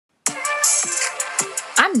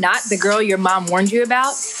I'm not the girl your mom warned you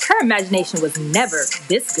about. Her imagination was never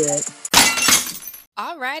this good.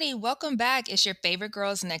 Alrighty, welcome back. It's your favorite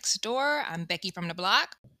girls next door. I'm Becky from the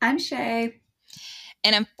block. I'm Shay.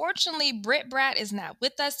 And unfortunately, Britt Brat is not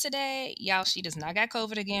with us today. Y'all, she does not got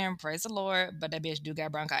COVID again. Praise the Lord. But that bitch do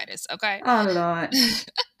got bronchitis, okay? Oh, Lord.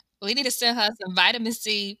 We need to send her some vitamin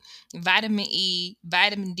C, vitamin E,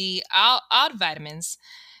 vitamin D, all the vitamins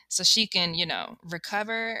so she can,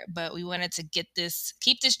 recover. But we wanted to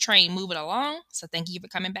keep this train moving along. So thank you for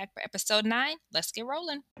coming back for episode 9. Let's get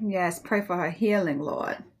rolling. Yes, pray for her healing,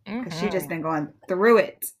 Lord. Because she just been going through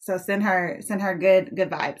it. So send her good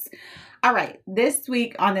vibes. All right. This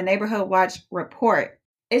week on the Neighborhood Watch Report,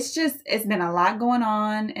 it's been a lot going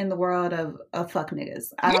on in the world of fuck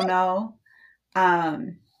niggas. I don't know.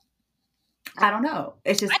 I don't know.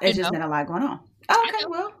 It's just been a lot going on. Okay,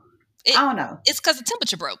 well, I don't know. It's because the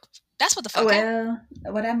temperature broke. That's what the fuck happened.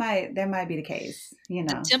 Well, that might be the case.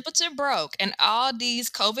 The temperature broke, and all these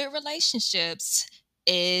COVID relationships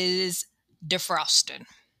is defrosting.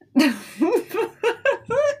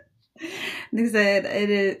 They said it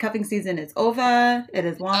is cuffing season is over. It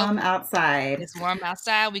is warm outside. It's warm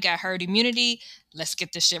outside. We got herd immunity. Let's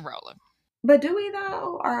get this shit rolling. But do we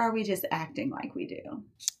though, or are we just acting like we do?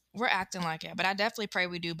 We're acting like it, but I definitely pray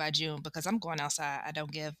we do by June because I'm going outside. I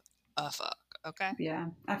don't give a fuck. Okay. Yeah,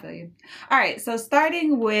 I feel you. All right, so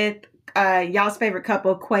starting with y'all's favorite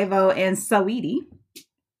couple, Quavo and Saweetie.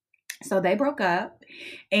 So they broke up,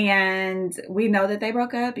 and we know that they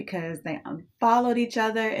broke up because they unfollowed each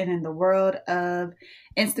other. And in the world of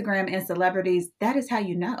Instagram and celebrities, that is how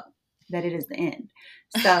you know that it is the end.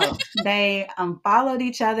 So they unfollowed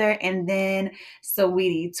each other, and then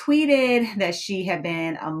Saweetie tweeted that she had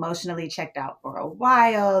been emotionally checked out for a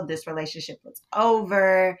while. This relationship was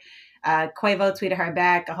over. Quavo tweeted her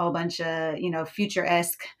back a whole bunch of,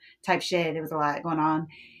 future-esque type shit. There was a lot going on.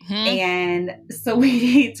 And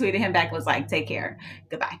Saweetie tweeted him back, was like, take care.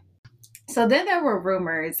 Goodbye. So then there were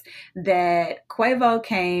rumors that Quavo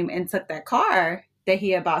came and took that car that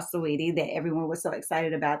he had bought Saweetie that everyone was so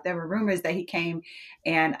excited about. There were rumors that he came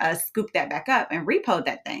and scooped that back up and repoed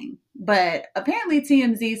that thing. But apparently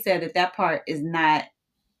TMZ said that part is not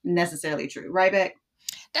necessarily true. Right, Beck?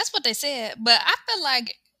 That's what they said. But I feel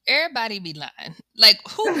like everybody be lying. Like,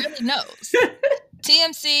 who really knows?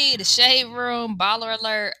 TMZ, the Shade Room, Baller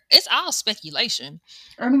Alert, it's all speculation.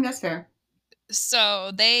 I mean, that's fair.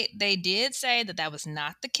 So they did say that was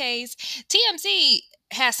not the case. TMZ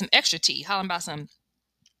has some extra tea, hollering about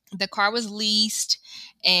the car was leased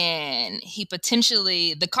and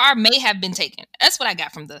the car may have been taken. That's what I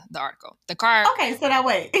got from the article. The car. Okay, so now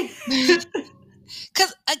wait.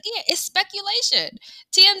 Because again, it's speculation.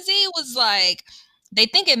 TMZ was like, they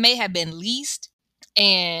think it may have been leased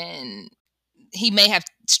and he may have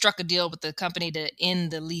struck a deal with the company to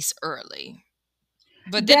end the lease early.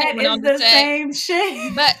 But then that they went on the to say, same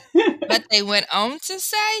shit. But they went on to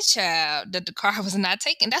say, child, that the car was not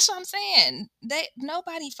taken. That's what I'm saying.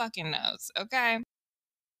 Nobody fucking knows. Okay.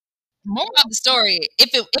 More of the story. If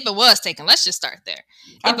it was taken, let's just start there.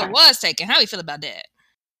 If it was taken, how do you feel about that?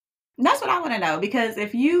 That's what I want to know, because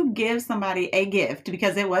if you give somebody a gift,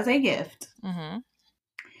 because it was a gift,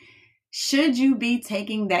 should you be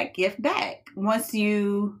taking that gift back once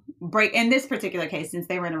you break? In this particular case, since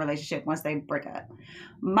they were in a relationship, once they break up,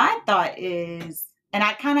 my thought is, and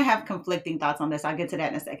I kind of have conflicting thoughts on this. I'll get to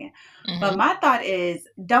that in a second. But my thought is,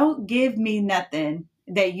 don't give me nothing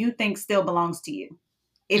that you think still belongs to you.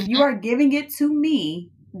 If you are giving it to me,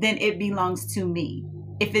 then it belongs to me.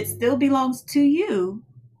 If it still belongs to you,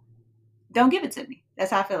 don't give it to me.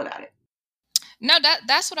 That's how I feel about it. No,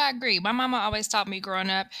 that's what I agree. My mama always taught me growing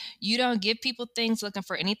up, you don't give people things looking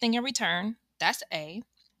for anything in return. That's A.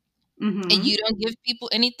 And you don't give people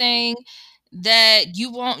anything that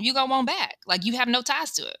you gonna want back. Like, you have no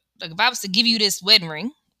ties to it. Like, if I was to give you this wedding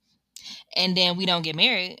ring and then we don't get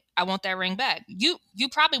married, I want that ring back. You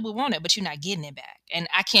probably would want it, but you're not getting it back. And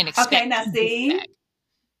I can't expect it back.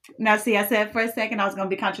 Now see, I said for a second I was gonna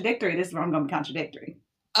be contradictory. This is where I'm gonna be contradictory.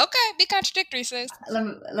 Okay, be contradictory, sis. Let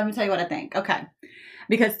me tell you what I think. Okay.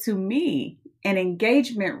 Because to me, an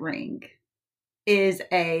engagement ring is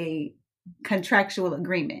a contractual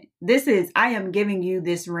agreement. I am giving you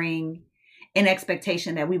this ring in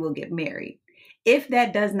expectation that we will get married. If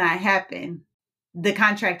that does not happen, the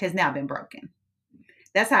contract has now been broken.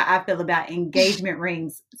 That's how I feel about engagement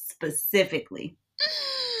rings specifically.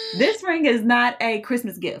 This ring is not a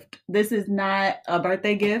Christmas gift. This is not a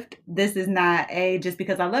birthday gift. This is not a just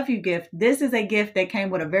because I love you gift. This is a gift that came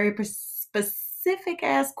with a very specific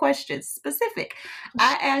ass question. Specific.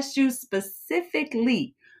 I asked you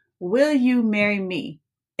specifically, will you marry me?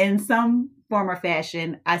 in some form or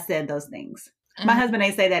fashion, I said those things. Mm-hmm. My husband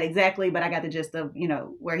ain't say that exactly, but I got the gist of,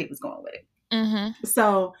 where he was going with it. Mm-hmm.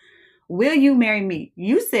 So, will you marry me?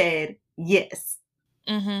 You said yes.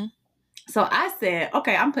 Mm-hmm. So I said,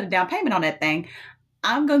 okay, I'm putting down payment on that thing.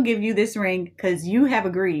 I'm going to give you this ring because you have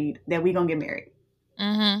agreed that we're going to get married.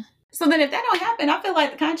 Mm-hmm. So then if that don't happen, I feel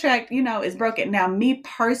like the contract, is broken. Now, me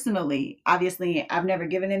personally, obviously, I've never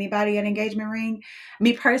given anybody an engagement ring.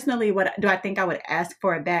 Me personally, what do I think I would ask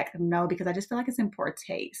for it back? No, because I just feel like it's in poor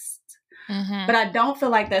taste. Mm-hmm. But I don't feel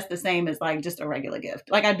like that's the same as like just a regular gift.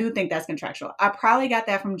 Like I do think that's contractual. I probably got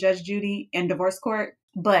that from Judge Judy in divorce court,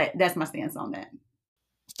 but that's my stance on that.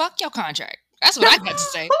 Fuck your contract. That's what I got to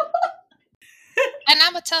say. And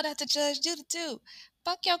I'm going to tell that to Judge Judy too.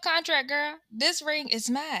 Fuck your contract, girl. This ring is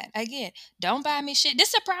mine. Again, don't buy me shit. This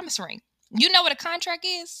is a promise ring. You know what a contract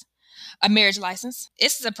is? A marriage license.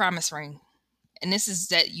 This is a promise ring. And this is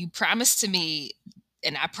that you promise to me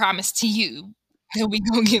and I promise to you that we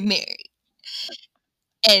going to get married.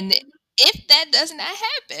 And if that does not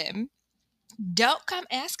happen, don't come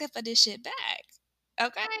asking for this shit back.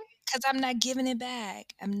 Okay? Because I'm not giving it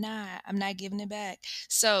back. I'm not giving it back.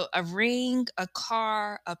 So a ring, a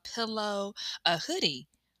car, a pillow, a hoodie,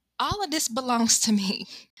 all of this belongs to me.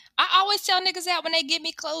 I always tell niggas out when they get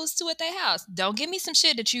me clothes too at their house. Don't give me some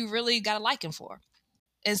shit that you really got a liking for.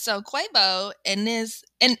 And so Quavo and this,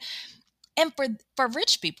 and for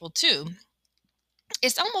rich people too,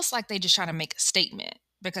 it's almost like they just try to make a statement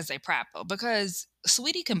because they prideful. Because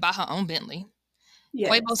Sweetie can buy her own Bentley. Yes.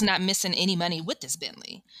 Quavo's not missing any money with this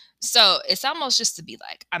Bentley. So it's almost just to be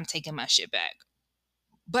like, I'm taking my shit back.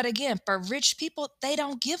 But again, for rich people, they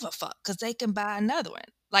don't give a fuck because they can buy another one.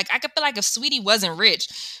 Like, I could feel like if Sweetie wasn't rich,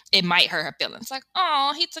 it might hurt her feelings. Like,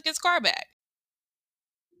 oh, he took his car back.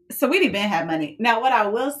 Sweetie Ben had money. Now, what I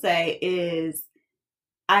will say is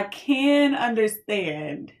I can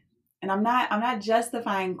understand, and I'm not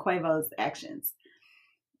justifying Quavo's actions.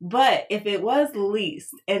 But if it was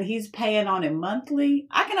leased and he's paying on it monthly,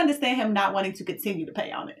 I can understand him not wanting to continue to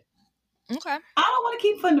pay on it. Okay. I don't want to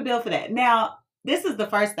keep footing the bill for that. Now, this is the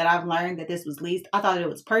first that I've learned that this was leased. I thought it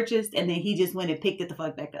was purchased and then he just went and picked it the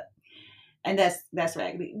fuck back up. And that's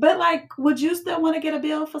raggedy. But like, would you still want to get a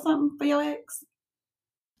bill for something for your ex?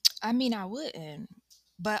 I mean, I wouldn't.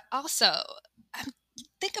 But also,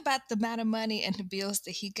 think about the amount of money and the bills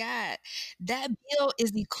that he got. That bill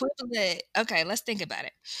is equivalent. Okay, let's think about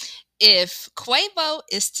it. If Quavo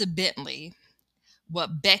is to Bentley,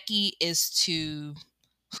 what Becky is to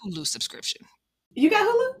Hulu subscription. You got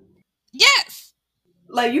Hulu? Yes.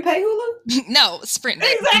 Like you pay Hulu? No, Sprint.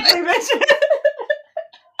 Exactly, bitch.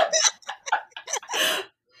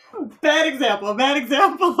 Bad example.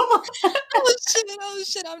 Oh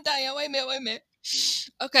shit, I'm dying. Wait a minute.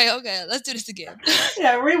 Okay, let's do this again.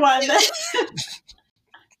 Yeah, rewind that.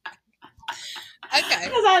 Okay.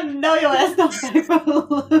 Because I know your ass don't pay for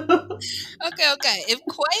Hulu. Okay. If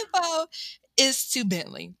Quavo is to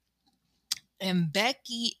Bentley and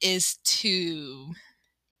Becky is to...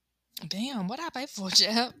 Damn, what I pay for,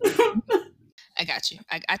 Jeff? I got you.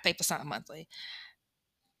 I pay for something monthly.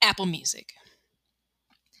 Apple Music.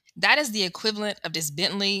 That is the equivalent of this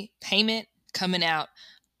Bentley payment coming out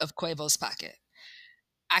of Quavo's pocket.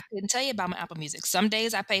 I couldn't tell you about my Apple Music. Some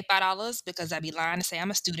days I pay $5 because I'd be lying to say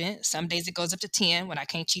I'm a student. Some days it goes up to $10 when I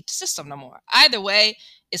can't cheat the system no more. Either way,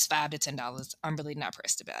 it's $5 to $10. I'm really not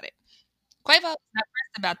pressed about it. Quavo's not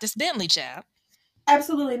pressed about this Bentley, child.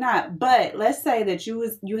 Absolutely not. But let's say that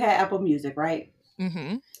you had Apple Music, right?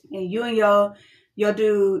 Mm-hmm. And you and your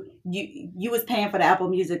dude, you was paying for the Apple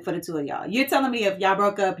Music for the two of y'all. You're telling me if y'all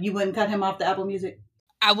broke up, you wouldn't cut him off the Apple Music?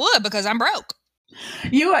 I would, because I'm broke.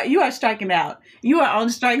 You are striking out. You are on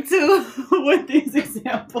strike too with these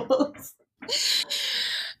examples.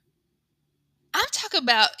 I'm talking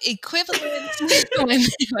about equivalent. Wait a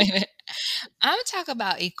minute. I'm talking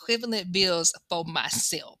about equivalent bills for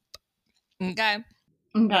myself. Okay.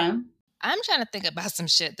 I'm trying to think about some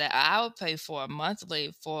shit that I would pay for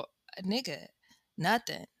monthly for a nigga.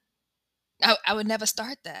 Nothing. I would never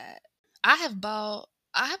start that. I have bought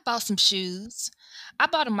some shoes. I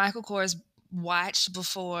bought a Michael Kors watch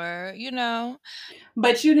before,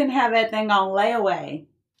 But you didn't have that thing on layaway.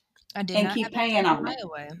 I did not keep paying on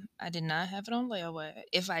layaway. I did not have it on layaway.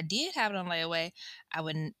 If I did have it on layaway, I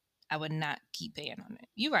would not keep paying on it.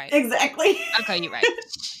 You're right. Exactly. Okay, you're right.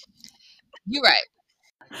 You're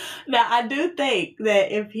right. Now, I do think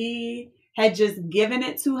that if he had just given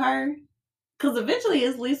it to her, because eventually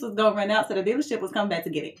his lease was going to run out, so the dealership was coming back to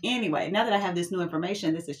get it anyway. Now that I have this new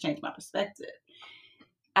information, this has changed my perspective.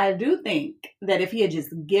 I do think that if he had just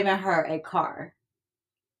given her a car,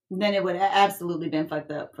 then it would have absolutely been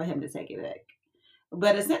fucked up for him to take it back.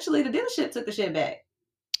 But essentially, the dealership took the shit back.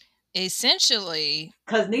 Essentially.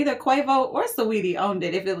 Because neither Quavo or Saweetie owned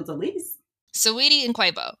it if it was a lease. Saweetie and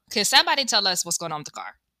Quavo. Can somebody tell us what's going on with the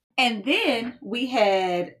car? And then we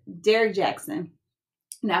had Derrick Jaxon.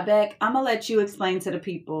 Now, Beck, I'm going to let you explain to the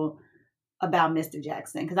people about Mr.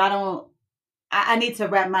 Jaxon. Because I need to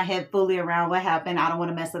wrap my head fully around what happened. I don't want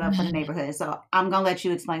to mess it up for the neighborhood. So I'm going to let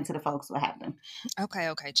you explain to the folks what happened.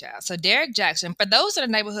 Okay, child. So Derrick Jaxon, for those in the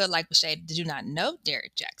neighborhood like Lachey that do not know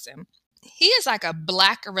Derrick Jaxon, he is like a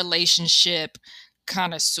Black relationship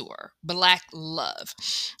connoisseur, Black love.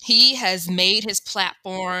 He has made his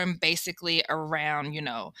platform basically around,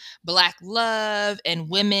 Black love and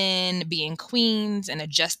women being queens and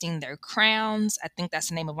adjusting their crowns. I think that's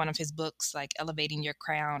the name of one of his books, like Elevating Your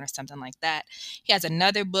Crown or something like that. He has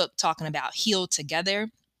another book talking about Heal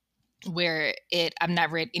Together, where I've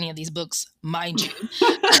not read any of these books, mind you.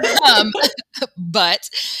 But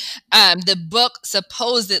the book,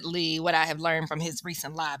 supposedly, what I have learned from his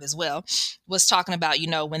recent live as well, was talking about,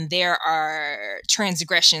 when there are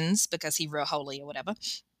transgressions, because he real holy or whatever,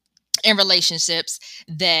 in relationships,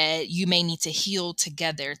 that you may need to heal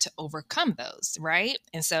together to overcome those, right?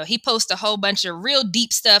 And so he posts a whole bunch of real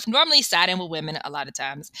deep stuff, normally siding with women a lot of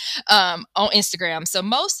times, on Instagram. So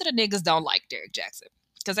most of the niggas don't like Derrick Jaxon,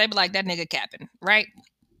 because they be like, that nigga capping, right?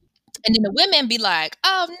 And then the women be like,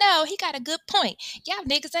 oh no, he got a good point. Y'all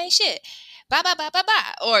niggas ain't shit. Bye, bye, bye, bye,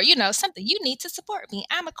 bye. Or, something, you need to support me.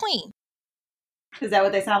 I'm a queen. Is that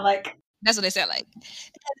what they sound like? That's what they sound like. And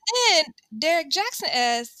then Derrick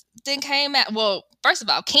Jaxon then came out. Well, first of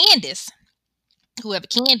all, Candace, whoever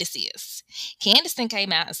Candace is, Candace then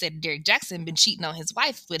came out and said Derrick Jaxon been cheating on his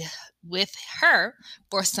wife with her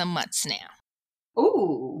for some months now.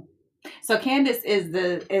 Ooh. So Candace is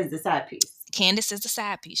the side piece. Candace is the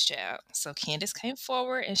side piece, child. So Candace came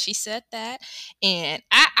forward and she said that. And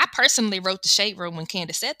I personally wrote the Shade Room when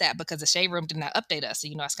Candace said that, because the Shade Room did not update us. So,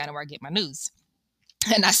 that's kind of where I get my news.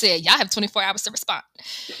 And I said, y'all have 24 hours to respond.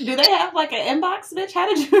 Do they have like an inbox, bitch? How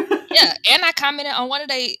did you? Yeah. And I commented on one of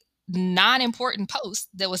their non-important posts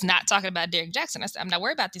that was not talking about Derrick Jaxon. I said, I'm not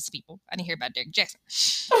worried about these people. I didn't hear about Derrick Jaxon.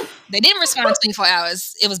 They didn't respond in 24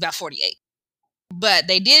 hours. It was about 48. But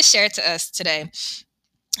they did share it to us today.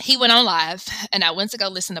 He went on live, and I went to go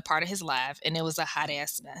listen to part of his live, and it was a hot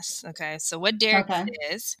ass mess. Okay. So what Derrick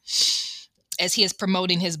says, as he is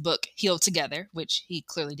promoting his book, Heal Together, which he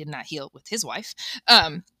clearly did not heal with his wife.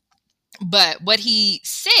 But what he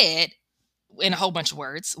said in a whole bunch of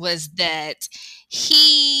words was that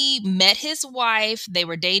he met his wife. They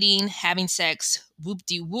were dating, having sex,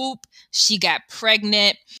 whoop-de-whoop. She got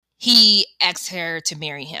pregnant. He asked her to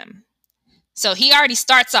marry him. So he already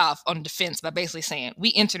starts off on the defense by basically saying,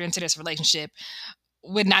 we entered into this relationship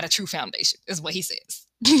with not a true foundation, is what he says.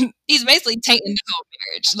 He's basically tainting the whole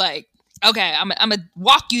marriage. Like, okay, I'm going to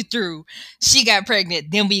walk you through. She got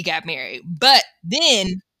pregnant, then we got married. But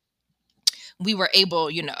then we were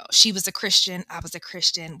able, she was a Christian, I was a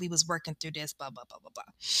Christian. We was working through this, blah, blah, blah, blah, blah.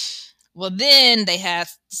 Well, then they had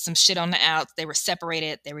some shit on the outs. They were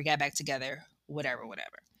separated. They got back together, whatever.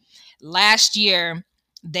 Last year,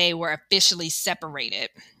 they were officially separated.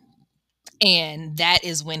 And that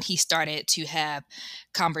is when he started to have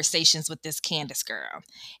conversations with this Candace girl.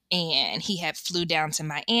 And he had flew down to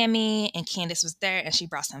Miami, and Candace was there, and she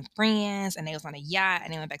brought some friends, and they was on a yacht,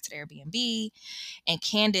 and they went back to the Airbnb. And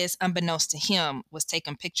Candace, unbeknownst to him, was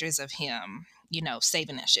taking pictures of him,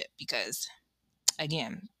 saving that shit. Because,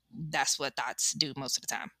 again, that's what thoughts do most of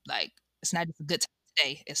the time. Like, it's not just a good time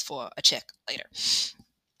today, it's for a check later.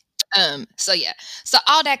 So yeah, so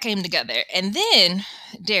all that came together. And then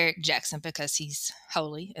Derrick Jaxon, because he's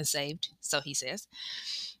holy and saved, so he says,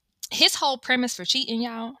 his whole premise for cheating,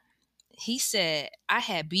 y'all, he said, I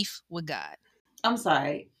had beef with God. I'm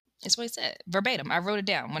sorry. That's what he said, verbatim. I wrote it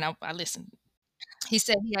down when I listened. He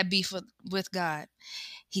said he had beef with God.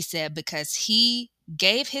 He said because he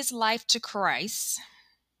gave his life to Christ,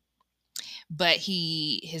 but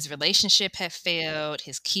his relationship had failed.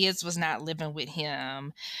 His kids was not living with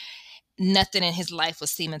him. Nothing in his life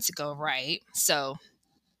was seeming to go right. So,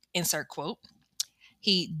 insert quote,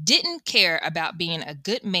 he didn't care about being a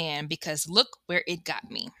good man because look where it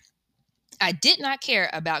got me. I did not care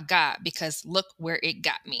about God because look where it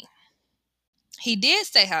got me. He did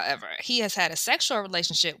say, however, he has had a sexual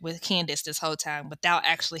relationship with Candace this whole time without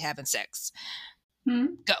actually having sex.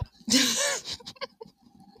 Go.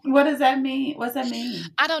 What does that mean? What's that mean?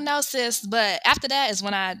 I don't know, sis, but after that is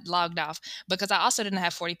when I logged off, because I also didn't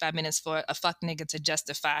have 45 minutes for a fuck nigga to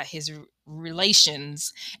justify his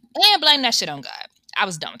relations and blame that shit on God. I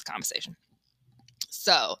was done with the conversation.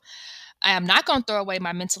 So I am not going to throw away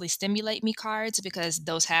my mentally stimulate me cards because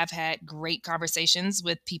those have had great conversations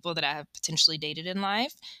with people that I have potentially dated in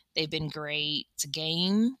life. They've been great to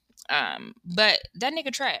game. But that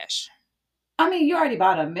nigga trash. I mean, you already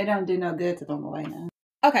bought them. It don't do no good to throw them away now.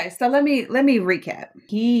 Okay, so let me recap.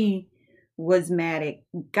 He was mad at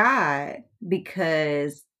God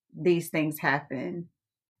because these things happen.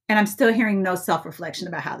 And I'm still hearing no self-reflection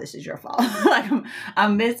about how this is your fault. Like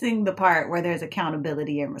I'm missing the part where there's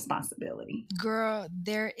accountability and responsibility. Girl,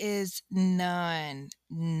 there is none.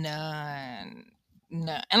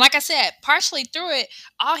 And like I said, partially through it,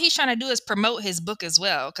 all he's trying to do is promote his book as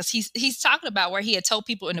well. Because he's talking about where he had told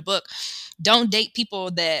people in the book, don't date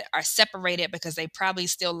people that are separated because they probably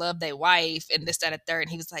still love their wife and this, that, and third. And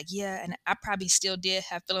he was like, yeah, and I probably still did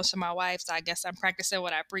have feelings for my wife. So I guess I'm practicing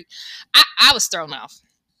what I preach. I was thrown off.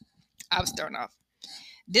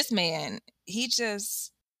 This man, he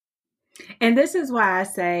just... And this is why I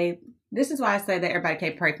say that everybody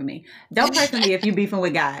can't pray for me. Don't pray for me if you beefing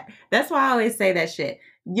with God. That's why I always say that shit.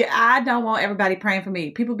 Yeah, I don't want everybody praying for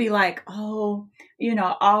me. People be like, oh,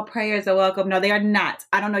 all prayers are welcome. No, they are not.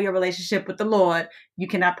 I don't know your relationship with the Lord. You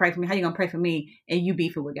cannot pray for me. How you gonna pray for me and you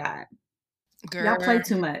beefing with God? Girl. Y'all play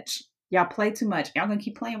too much. Y'all gonna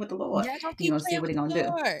keep playing with the Lord. You're gonna see what He's gonna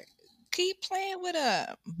do. Keep playing with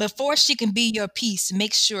her. Before she can be your peace,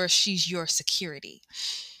 make sure she's your security.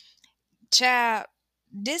 Child,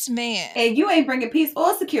 this man... And you ain't bringing peace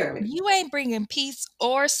or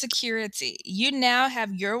security. You now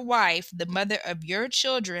have your wife, the mother of your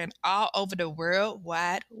children, all over the World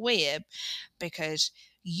Wide Web because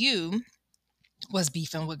you was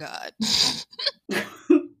beefing with God.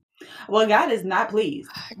 Well, God is not pleased.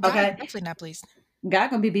 God is definitely not pleased. God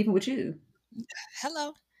gonna be beefing with you.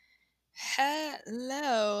 Hello.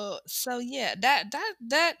 So yeah, that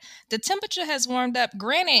the temperature has warmed up.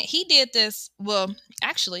 Granted, he did this. Well,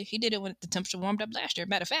 actually, he did it when the temperature warmed up last year.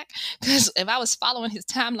 Matter of fact, because if I was following his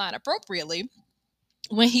timeline appropriately,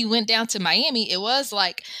 when he went down to Miami, it was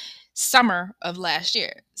like summer of last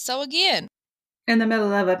year. So again, in the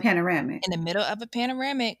middle of a panoramic.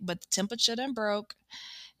 But the temperature done broke.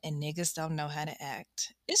 And niggas don't know how to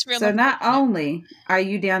act. It's real. So not only are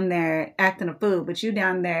you down there acting a fool, but you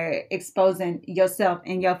down there exposing yourself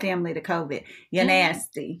and your family to COVID. You're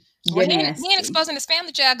nasty. You're nasty. He ain't exposing his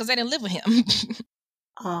family, child, because they didn't live with him.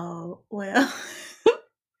 Oh, well.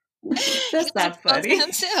 That's not funny.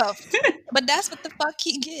 Himself. But that's what the fuck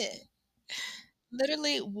he get.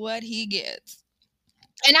 Literally what he gets.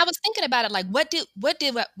 And I was thinking about it, like, what did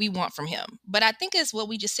we want from him? But I think it's what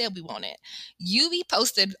we just said we wanted. You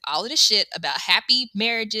posted all of this shit about happy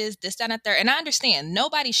marriages, this, that, and third. And I understand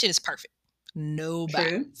nobody's shit is perfect.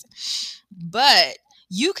 Nobody. But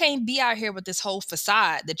you can't be out here with this whole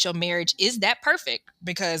facade that your marriage is that perfect,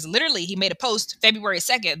 because literally he made a post February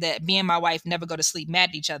 2nd that me and my wife never go to sleep mad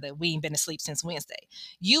at each other. We ain't been asleep since Wednesday.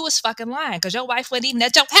 You was fucking lying because your wife wasn't even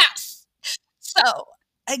at your house. So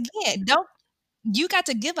again, you got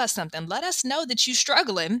to give us something. Let us know that you're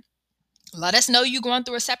struggling. Let us know you're going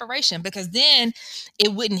through a separation, because then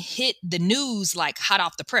it wouldn't hit the news like hot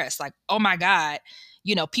off the press. Like, oh my God,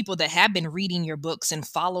 people that have been reading your books and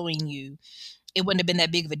following you, it wouldn't have been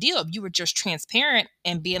that big of a deal if you were just transparent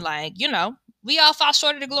and being like, we all fall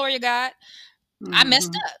short of the glory of God. Mm-hmm. I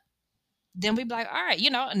messed up. Then we'd be like, all right,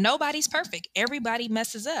 nobody's perfect. Everybody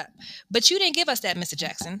messes up. But you didn't give us that, Mr.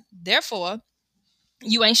 Jackson. Therefore,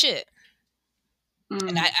 you ain't shit.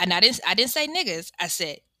 And I didn't say niggas. I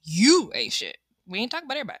said you ain't shit. We ain't talking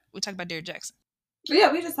about everybody. We talking about Derrick Jaxon.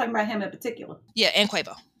 Yeah, we just talking about him in particular. Yeah, and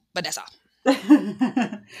Quavo. But that's all.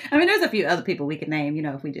 I mean, there's a few other people we could name,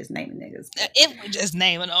 if we just name niggas. If we just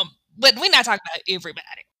naming them. But we're not talking about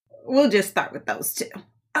everybody. We'll just start with those two.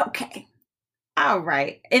 Okay. All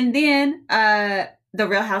right. And then the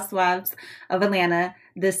Real Housewives of Atlanta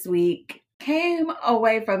this week came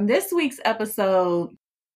away from this week's episode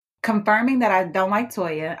confirming that I don't like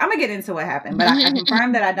Toya. I'm going to get into what happened, but I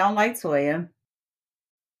confirmed that I don't like Toya.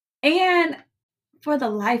 And for the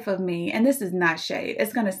life of me, and this is not shade.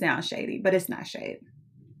 It's going to sound shady, but it's not shade.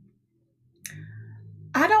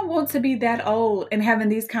 I don't want to be that old and having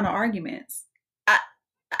these kind of arguments.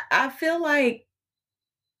 I feel like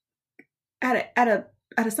at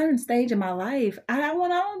a certain stage in my life, I don't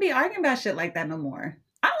want to be arguing about shit like that no more.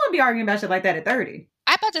 I don't want to be arguing about shit like that at 30.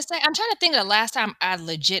 I'm about to say, I'm trying to think of the last time I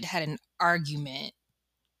legit had an argument.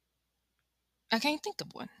 I can't think of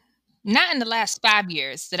one. Not in the last 5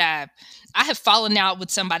 years that I have fallen out with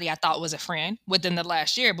somebody I thought was a friend within the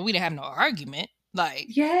last year, but we didn't have no argument. Like,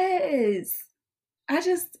 yes.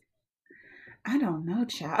 I don't know,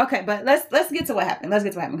 child. Okay, but let's get to what happened. Let's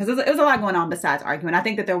get to what happened, because it was a lot going on besides arguing. I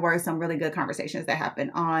think that there were some really good conversations that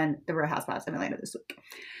happened on the Real Housewives of Atlanta this week.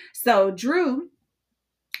 So Drew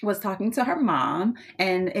was talking to her mom,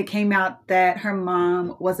 and it came out that her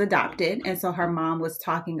mom was adopted. And so her mom was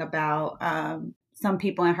talking about some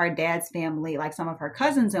people in her dad's family, like some of her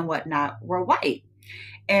cousins and whatnot, were white.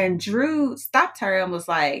 And Drew stopped her and was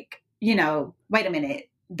like, wait a minute,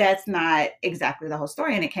 that's not exactly the whole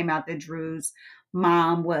story. And it came out that Drew's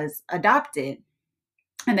mom was adopted.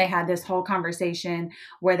 And they had this whole conversation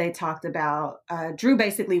where they talked about Drew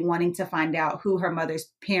basically wanting to find out who her mother's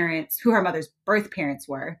birth parents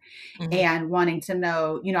were, and wanting to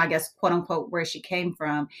know, I guess, quote unquote, where she came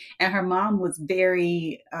from. And her mom was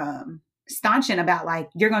very stanchion about, like,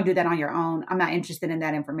 you're going to do that on your own. I'm not interested in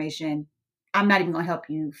that information. I'm not even going to help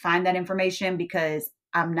you find that information because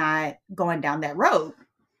I'm not going down that road.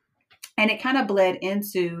 And it kind of bled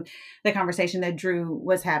into the conversation that Drew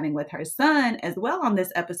was having with her son as well on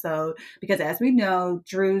this episode, because as we know,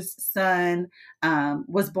 Drew's son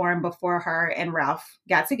was born before her and Ralph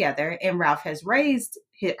got together, and Ralph has raised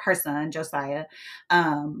her son, Josiah,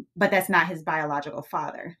 but that's not his biological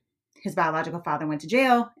father. His biological father went to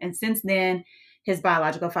jail, and since then, his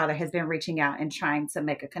biological father has been reaching out and trying to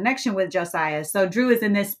make a connection with Josiah. So Drew is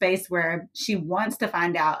in this space where she wants to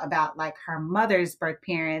find out about, like, her mother's birth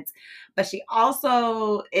parents, but she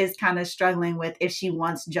also is kind of struggling with if she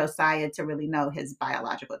wants Josiah to really know his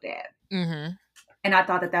biological dad. Mm-hmm. And I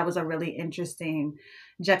thought that was a really interesting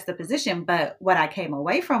juxtaposition. But what I came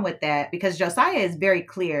away from with that, because Josiah is very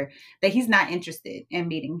clear that he's not interested in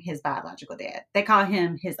meeting his biological dad. They call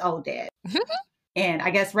him his old dad. And I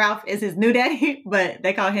guess Ralph is his new daddy, but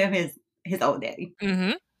they call him his old daddy.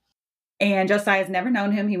 Mm-hmm. And Josiah's never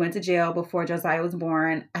known him. He went to jail before Josiah was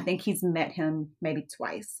born. I think he's met him maybe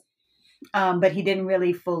twice. But he didn't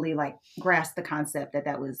really fully, like, grasp the concept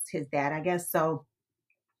that was his dad, I guess. So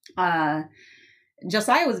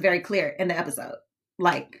Josiah was very clear in the episode,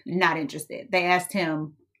 like, not interested. They asked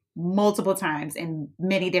him multiple times in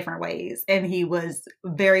many different ways, and he was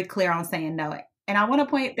very clear on saying no. And I want to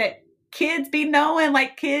point that kids be knowing,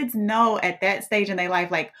 like, kids know at that stage in their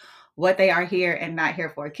life, like, what they are here and not here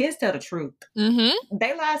for. Kids tell the truth. Mm-hmm.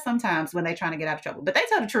 They lie sometimes when they're trying to get out of trouble, but they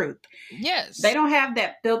tell the truth. Yes. They don't have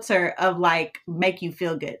that filter of, like, make you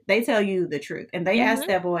feel good. They tell you the truth. And they asked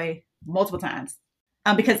that boy multiple times.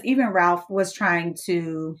 Because even Ralph was trying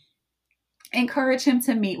to encourage him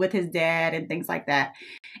to meet with his dad and things like that.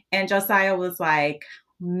 And Josiah was like,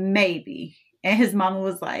 maybe. And his mama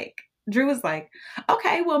was like, Drew was like,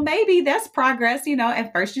 okay, well, maybe that's progress.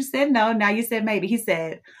 At first you said no, now you said maybe. He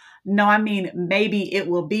said, no, I mean, maybe it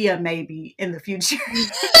will be a maybe in the future.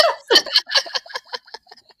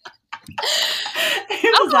 He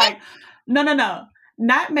was like, no,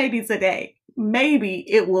 not maybe today. Maybe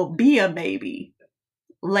it will be a maybe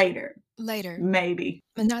later. Maybe.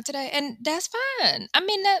 But not today. And that's fine. I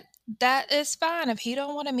mean, that is fine. If he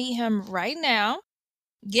don't want to meet him right now,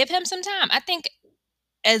 give him some time. I think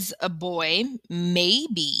as a boy,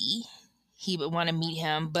 maybe he would want to meet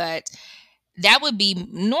him, but that would be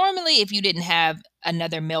normally if you didn't have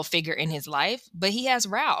another male figure in his life. But he has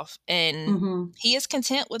Ralph, and he is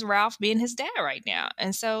content with Ralph being his dad right now.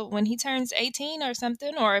 And so when he turns 18 or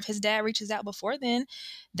something, or if his dad reaches out before then,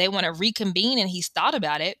 they want to reconvene, and he's thought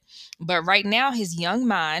about it. But right now, his young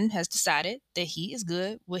mind has decided that he is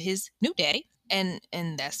good with his new daddy, and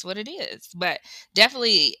that's what it is. But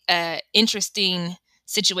definitely interesting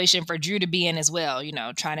situation for Drew to be in as well,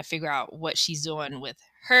 trying to figure out what she's doing with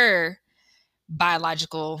her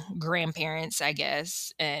biological grandparents, I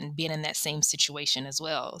guess, and being in that same situation as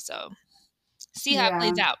well. So see how it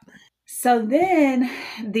plays out. So then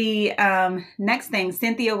the next thing,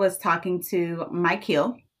 Cynthia was talking to Mike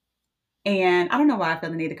Hill. And I don't know why I feel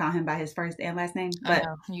the need to call him by his first and last name, but I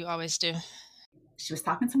know, you always do. She was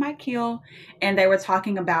talking to Mike Hill, and they were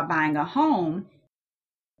talking about buying a home.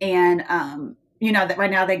 And that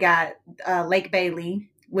right now they got Lake Bailey,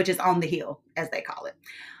 which is on the hill, as they call it.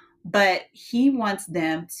 But he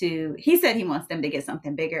said he wants them to get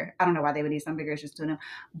something bigger. I don't know why they would need something bigger. It's just to them.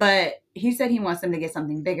 But he said he wants them to get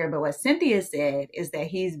something bigger. But what Cynthia said is that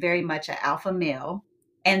he's very much an alpha male,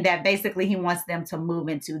 and that basically he wants them to move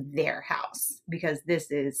into their house because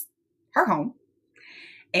this is her home.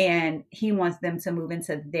 And he wants them to move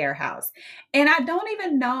into their house. And I don't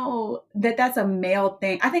even know that that's a male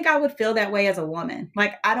thing. I think I would feel that way as a woman.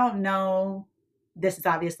 Like, I don't know. This is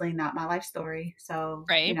obviously not my life story. So,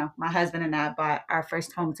 right. My husband and I bought our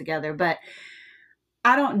first home together. But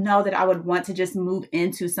I don't know that I would want to just move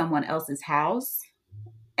into someone else's house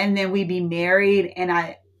and then we be married. And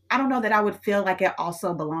I I don't know that I would feel like it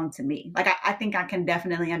also belonged to me. Like, I think I can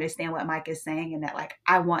definitely understand what Mike is saying, and that, like,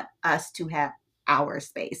 I want us to have our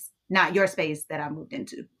space, not your space that I moved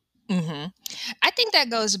into. Mm-hmm. I think that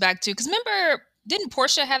goes back to, because remember, didn't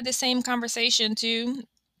Portia have the same conversation too?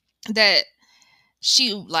 That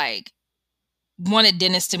she like wanted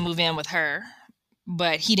Dennis to move in with her,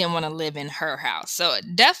 but he didn't want to live in her house. So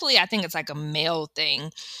definitely, I think it's like a male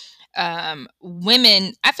thing.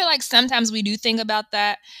 Women, I feel like sometimes we do think about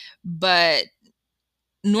that, but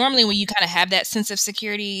normally when you kind of have that sense of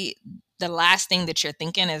security, the last thing that you're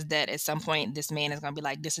thinking is that at some point this man is going to be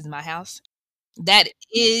like, this is my house. That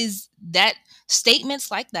statements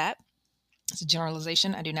like that, it's a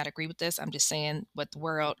generalization. I do not agree with this. I'm just saying what the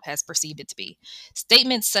world has perceived it to be.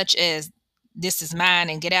 Statements such as, this is mine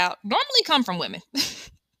and get out, normally come from women.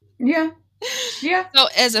 Yeah. Yeah. So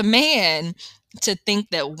as a man, to think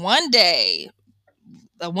that one day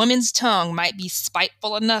a woman's tongue might be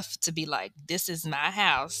spiteful enough to be like, this is my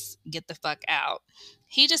house, get the fuck out.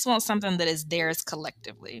 He just wants something that is theirs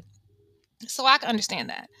collectively. So I can understand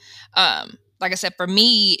that. Like I said, for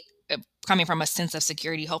me, coming from a sense of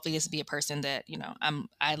security, hopefully this would be a person that, you know,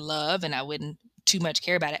 I love and I wouldn't too much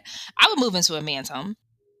care about it. I would move into a man's home.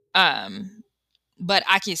 But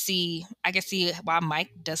I can see why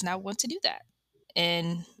Mike does not want to do that.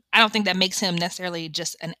 And I don't think that makes him necessarily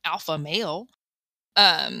just an alpha male.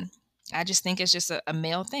 I just think it's just a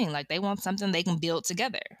male thing. Like, they want something they can build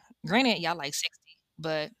together. Granted, y'all like 60,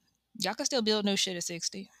 but y'all can still build new shit at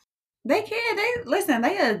 60. They can.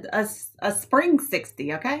 They a spring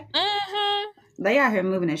 60, okay? Mm-hmm. They out here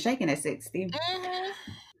moving and shaking at 60. Mm-hmm.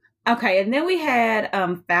 Okay, and then we had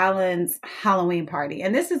Fallon's Halloween party.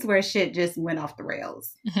 And this is where shit just went off the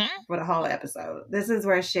rails for the whole episode. This is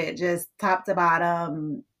where shit just top to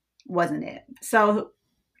bottom wasn't it. So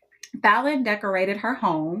Fallon decorated her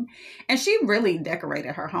home, and she really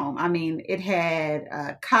decorated her home. I mean, it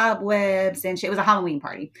had cobwebs and shit. It was a Halloween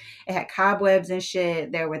party. It had cobwebs and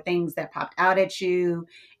shit. There were things that popped out at you.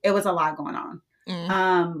 It was a lot going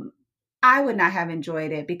on. I would not have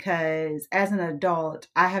enjoyed it because as an adult,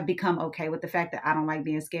 I have become okay with the fact that I don't like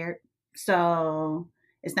being scared. So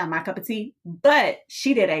it's not my cup of tea, but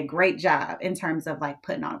she did a great job in terms of like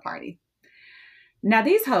putting on a party. Now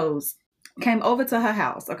these hoes came over to her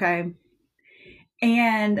house, okay,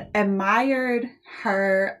 and admired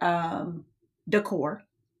her decor,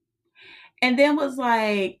 and then was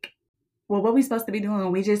like, well, what we supposed to be doing?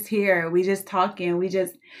 We just here, we just talking, we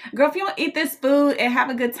just, girl, if you don't eat this food and have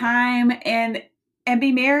a good time and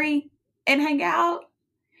be merry and hang out,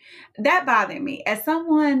 that bothered me. As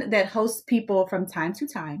someone that hosts people from time to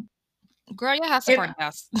time. Girl, your house is a party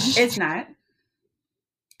house. It's not.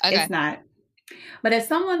 Okay. It's not. But as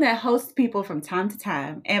someone that hosts people from time to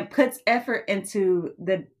time and puts effort into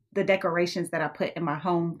the decorations that I put in my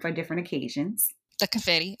home for different occasions. The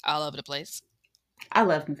confetti all over the place. I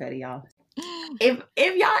love confetti, y'all. If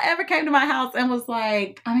y'all ever came to my house and was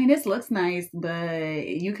like, I mean, this looks nice, but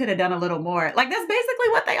you could have done a little more. Like, that's basically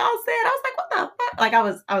what they all said. I was like, what the fuck? Like, I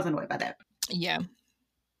was annoyed by that. Yeah.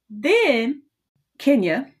 Then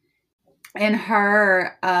Kenya and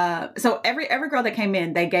her, so every girl that came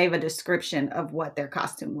in, they gave a description of what their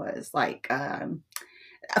costume was. Like,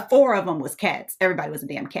 4 of them was cats. Everybody was a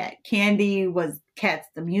damn cat. Candy was Cats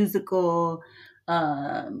the musical.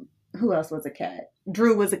 Who else was a cat?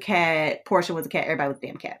 Drew was a cat. Portia was a cat. Everybody was a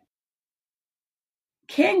damn cat.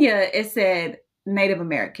 Kenya, it said Native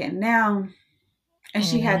American. Now, and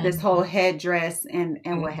she had this whole headdress and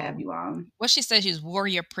what have you on. What she said, she's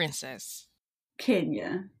warrior princess.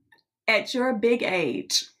 Kenya, at your big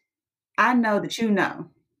age, I know that you know,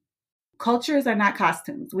 cultures are not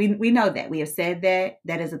costumes. We know that. We have said that.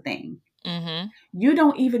 That is a thing. Mm-hmm. You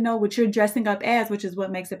don't even know what you're dressing up as, which is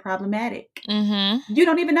what makes it problematic. Mm-hmm. You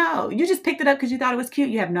don't even know. You just picked it up because you thought it was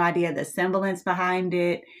cute. You have no idea the semblance behind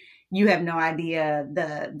it. You have no idea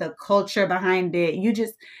the culture behind it.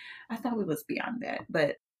 I thought we was beyond that,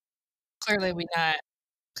 but clearly we not.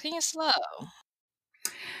 Clean and slow.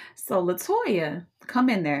 So LaToya come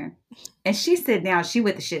in there, and she sit down. She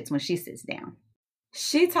with the shits when she sits down.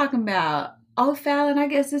 She talking about, oh, Fallon, I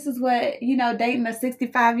guess this is what, dating a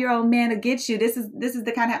 65-year-old man will get you. This is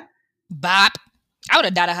the kind of... Bop. I would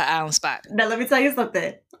have died at her own spot. Now, let me tell you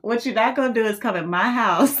something. What you're not going to do is come in my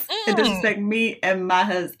house and disrespect me and my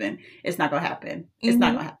husband. It's not going to happen. It's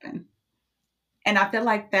not going to happen. And I feel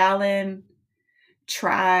like Fallon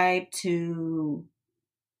tried to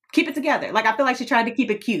keep it together. Like, I feel like she tried to keep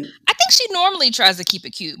it cute. I think she normally tries to keep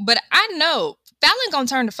it cute. But I know Fallon going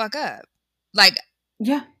to turn the fuck up. Like...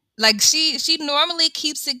 Yeah. Like she normally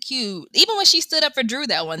keeps it cute. Even when she stood up for Drew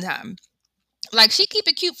that one time. Like, she keep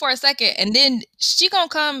it cute for a second, and then she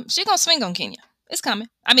gonna swing on Kenya. It's coming.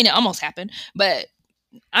 I mean, it almost happened, but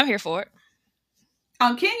I'm here for it.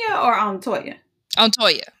 On Kenya or on Toya? On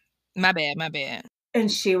Toya. My bad. And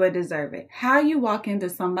she would deserve it. How you walk into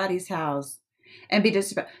somebody's house and be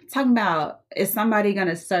disrespectful? Talking about, is somebody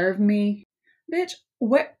gonna serve me? Bitch,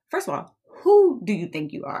 what? First of all, who do you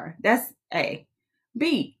think you are? That's A.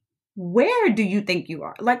 B, where do you think you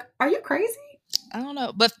are? Like, are you crazy? I don't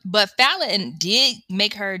know. But Fallon did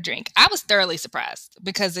make her drink. I was thoroughly surprised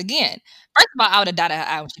because, again, first of all, I would have died her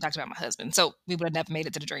eye when she talked about my husband. So we would have never made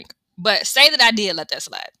it to the drink. But say that I did let that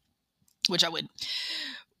slide, which I wouldn't.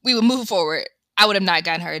 We would move forward. I would have not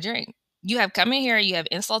gotten her a drink. You have come in here, you have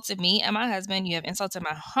insulted me and my husband, you have insulted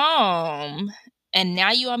my home, and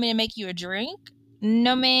now you want me to make you a drink?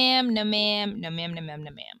 No, ma'am. No, ma'am. No, ma'am. No, ma'am.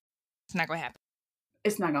 No, ma'am. It's not going to happen.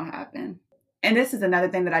 It's not going to happen. And this is another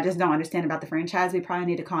thing that I just don't understand about the franchise. We probably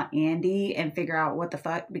need to call Andy and figure out what the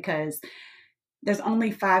fuck, because there's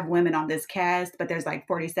only 5 women on this cast, but there's like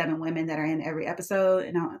 47 women that are in every episode.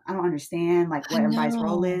 And I don't understand like what everybody's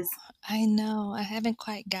role is. I know. I haven't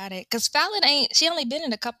quite got it. Because Fallon she only been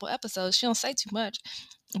in a couple episodes. She don't say too much.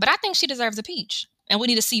 But I think she deserves a peach. And we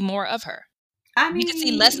need to see more of her. We need to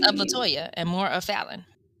see less of LaToya and more of Fallon.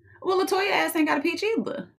 Well, LaToya ass ain't got a peach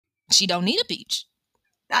either. She don't need a peach.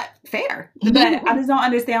 Fair. But I just don't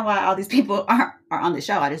understand why all these people are on the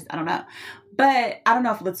show. I don't know. But I don't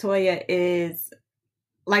know if LaToya is,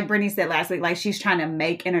 like Brittany said last week, like she's trying to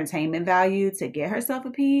make entertainment value to get herself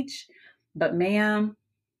a peach. But ma'am,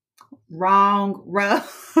 wrong road.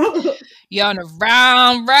 You're on the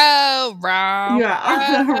wrong road. You're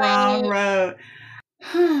on the wrong road.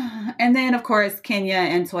 And then, of course, Kenya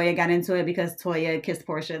and Toya got into it because Toya kissed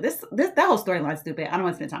Portia. That whole storyline's stupid. I don't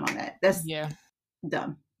want to spend time on that. That's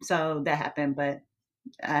dumb. So that happened, but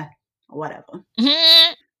whatever.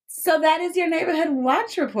 So that is your Neighborhood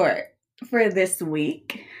Watch Report for this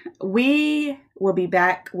week. We will be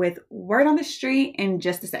back with Word on the Street in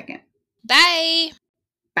just a second. Bye.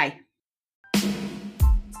 Bye.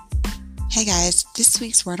 Hey guys, this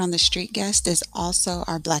week's Word on the Street guest is also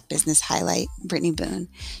our Black business highlight, Brittany Boone.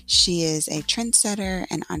 She is a trendsetter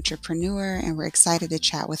and entrepreneur, and we're excited to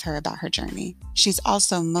chat with her about her journey. She's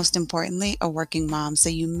also, most importantly, a working mom, so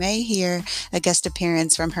you may hear a guest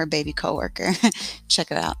appearance from her baby coworker. Check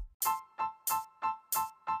it out.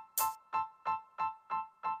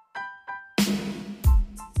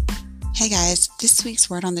 Hey guys, this week's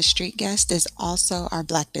Word on the Street guest is also our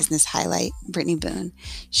Black business highlight, Brittany Boone.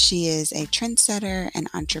 She is a trendsetter and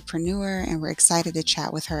entrepreneur, and we're excited to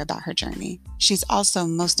chat with her about her journey. She's also,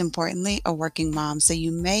 most importantly, a working mom, so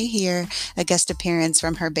you may hear a guest appearance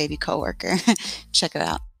from her baby coworker. Check it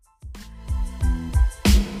out.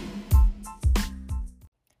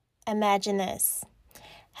 Imagine this,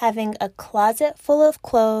 having a closet full of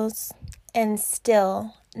clothes and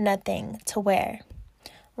still nothing to wear.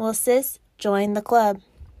 Well, sis, join the club.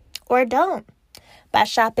 Or don't, by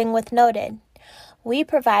shopping with Noted. We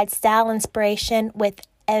provide style inspiration with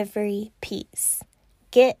every piece.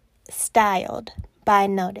 Get styled by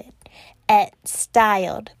Noted at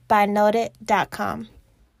styledbynoted.com.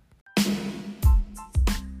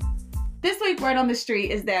 This week, Word on the Street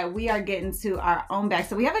is that we are getting to our own bag.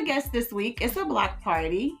 So we have a guest this week. It's a block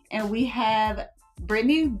party, and we have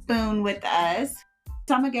Brittany Boone with us.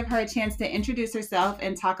 So I'm going to give her a chance to introduce herself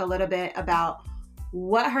and talk a little bit about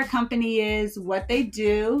what her company is, what they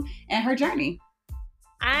do, and her journey.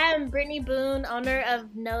 I'm Brittany Boone, owner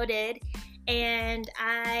of Noted, and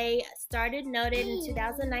I started Noted in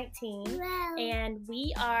 2019, and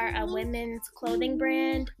we are a women's clothing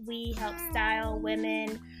brand. We help style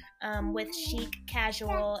women with chic,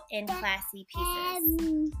 casual, and classy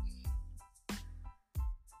pieces.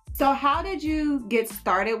 So how did you get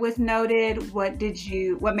started with Noted? What made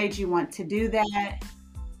you want to do that?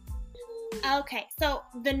 Okay, so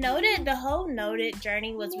the whole Noted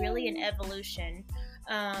journey was really an evolution.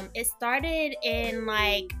 It started in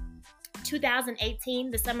like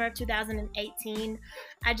 2018, the summer of 2018.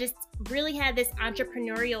 I just really had this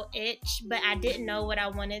entrepreneurial itch, but I didn't know what I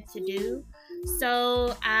wanted to do.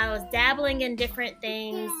 So I was dabbling in different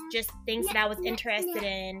things, just things that I was interested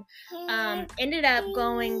in. Ended up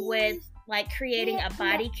going with like creating a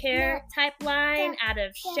body care type line out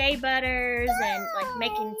of shea butters and like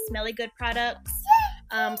making smelly good products.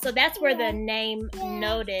 So that's where the name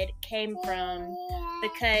Noted came from,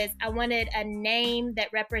 because I wanted a name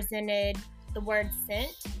that represented the word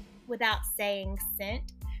scent without saying scent.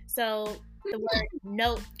 So the word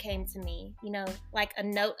note came to me, like a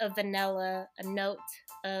note of vanilla, a note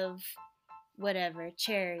of whatever,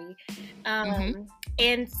 cherry.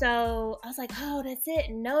 And so I was like, oh, that's it,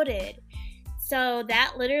 Noted. So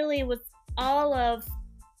that literally was all of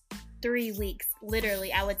 3 weeks,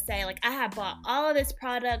 literally, I would say. Like, I had bought all of this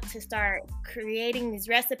product to start creating these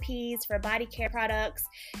recipes for body care products.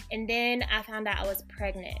 And then I found out I was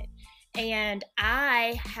pregnant. And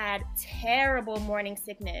I had terrible morning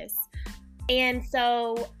sickness. And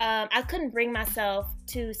so I couldn't bring myself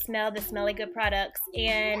to smell the Smelly Good products.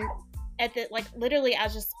 And literally, I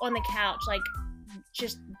was just on the couch, like,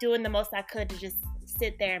 just doing the most I could to just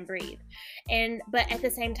sit there and breathe. But at the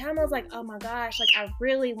same time, I was like, oh my gosh, like, I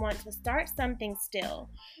really want to start something still.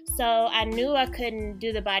 So I knew I couldn't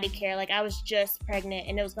do the body care. Like, I was just pregnant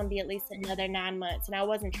and it was going to be at least another 9 months. And I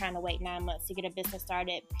wasn't trying to wait 9 months to get a business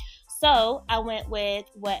started. So I went with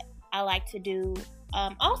what I like to do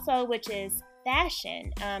also, which is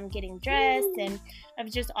fashion, getting dressed. And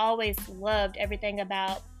I've just always loved everything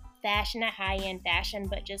about fashion, at high-end fashion,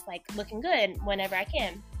 but just like looking good whenever I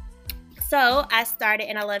can. So I started,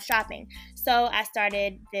 and I love shopping. So I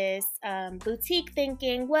started this boutique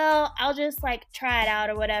thinking, well, I'll just like try it out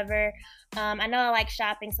or whatever. I know I like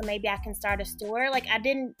shopping, so maybe I can start a store. Like, I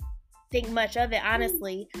didn't think much of it,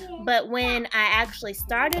 honestly. But when I actually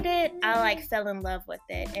started it, I like fell in love with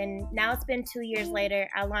it. And now it's been 2 years later.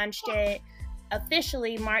 I launched it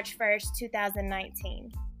officially March 1st,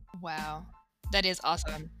 2019. Wow. That is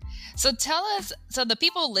awesome. So tell us, so the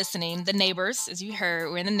people listening, the neighbors, as you heard,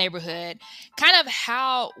 we're in the neighborhood, kind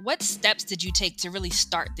of what steps did you take to really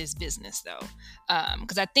start this business though?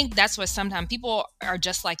 Because I think that's what sometimes people are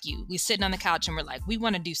just like you. We're sitting on the couch and we're like, we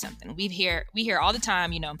want to do something. We hear all the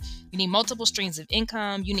time, you need multiple streams of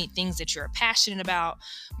income. You need things that you're passionate about,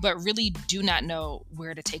 but really do not know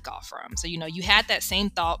where to take off from. So, you had that same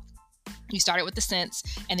thought. You started with the scents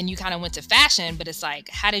and then you kind of went to fashion, but it's like,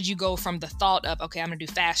 how did you go from the thought of, okay, I'm going to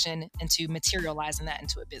do fashion into materializing that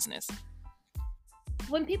into a business?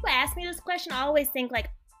 When people ask me this question, I always think like,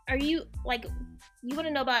 are you like, you want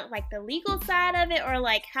to know about like the legal side of it, or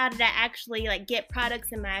like, how did I actually like get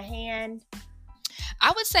products in my hand?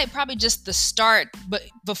 I would say probably just the start, but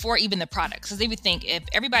before even the products. Because they would think if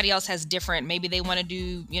everybody else has different, maybe they want to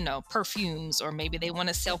do, perfumes, or maybe they want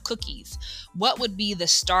to sell cookies. What would be the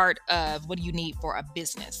start of what do you need for a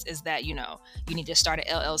business? Is that, you need to start an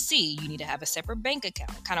LLC, you need to have a separate bank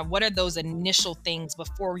account. Kind of what are those initial things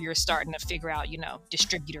before you're starting to figure out,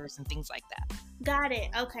 distributors and things like that? Got it.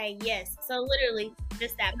 Okay. Yes. So literally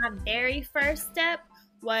just that. My very first step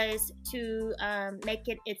was to make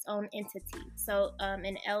it its own entity. So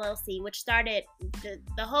an LLC, which started,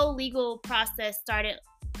 the whole legal process started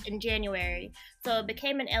in January. So it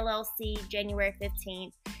became an LLC January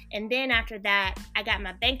 15th. And then after that, I got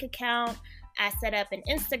my bank account. I set up an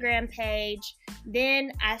Instagram page.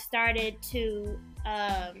 Then I started to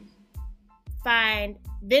find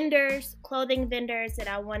vendors, clothing vendors that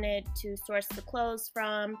I wanted to source the clothes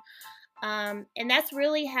from. And that's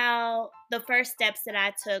really how the first steps that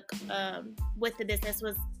I took with the business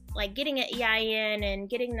was like getting an EIN and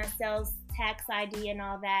getting the sales tax ID and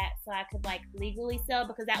all that, so I could like legally sell,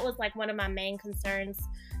 because that was like one of my main concerns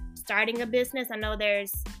starting a business. I know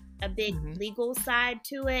there's a big legal side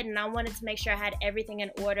to it, and I wanted to make sure I had everything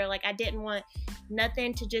in order. Like, I didn't want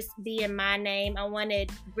nothing to just be in my name. I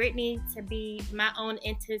wanted Brittany to be my own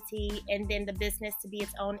entity and then the business to be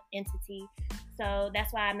its own entity. So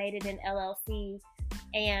that's why I made it an LLC.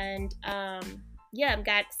 And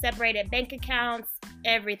got separated bank accounts,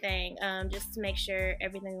 everything, just to make sure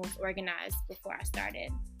everything was organized before I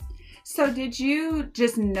started. So did you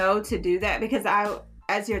just know to do that? Because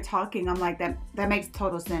as you're talking, I'm like, that makes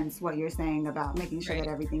total sense what you're saying about making sure that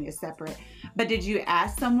everything is separate. But did you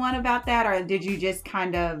ask someone about that, or did you just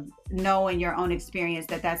kind of know in your own experience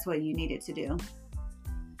that that's what you needed to do?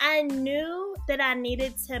 I knew that I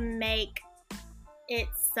needed to make it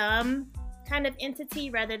some kind of entity,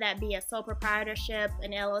 rather that be a sole proprietorship,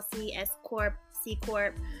 an LLC, S Corp, C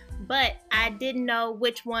Corp, but I didn't know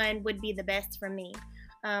which one would be the best for me.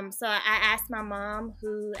 So I asked my mom,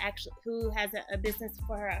 who has a business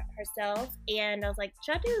for herself, and I was like,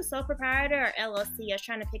 should I do sole proprietor or LLC? I was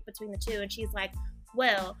trying to pick between the two, and she's like,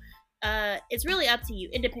 well, it's really up to you.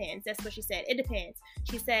 It depends. That's what she said. It depends.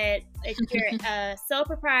 She said, if you're a sole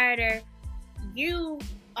proprietor, you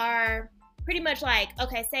are pretty much like,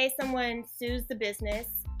 okay, say someone sues the business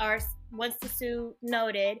or wants to sue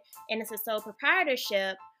Noted, and it's a sole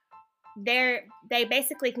proprietorship, they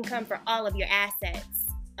basically can come for all of your assets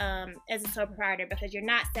as a sole proprietor, because you're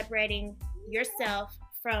not separating yourself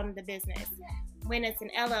from the business. When it's an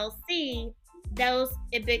LLC,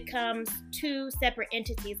 it becomes two separate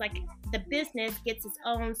entities. Like, the business gets its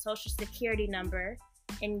own social security number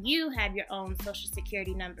and you have your own social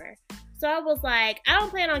security number. So I was like, I don't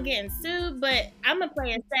plan on getting sued, but I'm gonna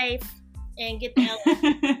play it safe. and get the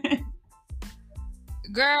LLC.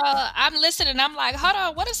 Girl, I'm listening. I'm like, hold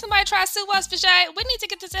on. What if somebody tries to sue us for shade? We need to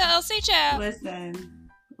get this LLC, child. Listen.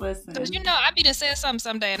 Because I be to say something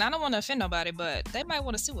someday, and I don't want to offend nobody, but they might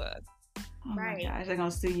want to sue us. Oh my gosh, they're gonna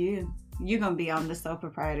sue you. You're gonna be on the sole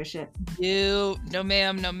proprietorship. No,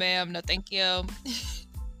 ma'am, no, thank you.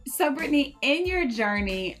 So, Brittany, in your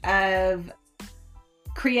journey of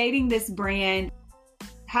creating this brand,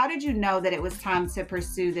 how did you know that it was time to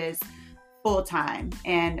pursue this full time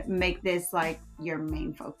and make this like your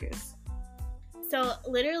main focus? So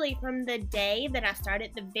literally from the day that I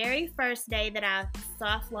started, the very first day that I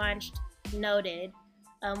soft launched Noted,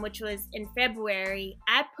 which was in February,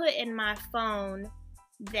 I put in my phone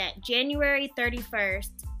that January 31st,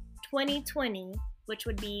 2020, which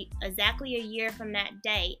would be exactly a year from that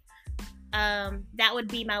date, that would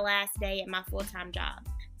be my last day at my full-time job.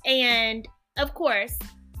 And of course,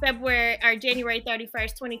 January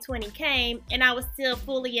 31st, 2020 came, and I was still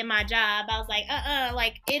fully in my job. I was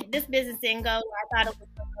like, this business didn't go where I thought it was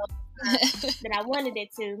going to go that I wanted it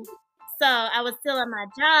to. So I was still in my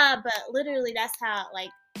job, but literally that's how, I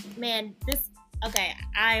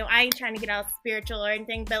ain't trying to get all spiritual or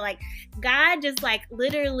anything, but like God just like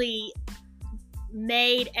literally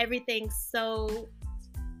made everything so,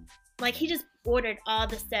 like he just ordered all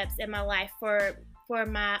the steps in my life for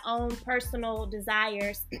my own personal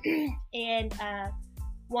desires and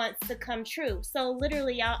wants to come true. So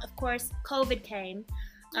literally, y'all, of course, COVID came.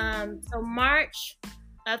 So March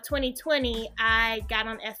of 2020, I got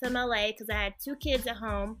on FMLA because I had 2 kids at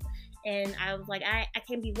home. And I was like, I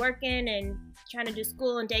can't be working and trying to do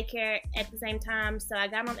school and daycare at the same time. So I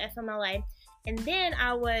got on FMLA. And then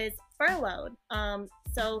I was furloughed.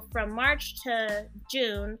 So from March to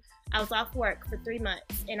June, I was off work for 3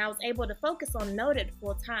 months. And I was able to focus on Noted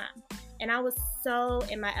full time. And I was so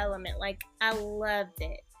in my element. Like, I loved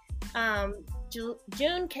it.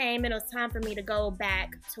 June came and it was time for me to go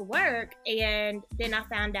back to work. And then I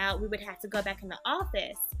found out we would have to go back in the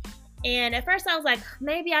office. And at first I was like,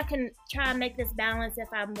 maybe I can try and make this balance if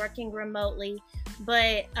I'm working remotely.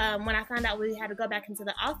 But when I found out we had to go back into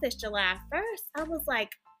the office July 1st, I was like,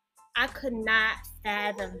 I could not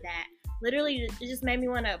fathom that. Literally, it just made me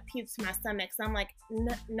want to puke to my stomach. So I'm like,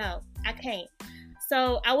 no, I can't.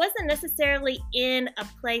 So I wasn't necessarily in a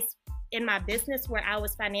place in my business where I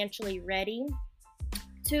was financially ready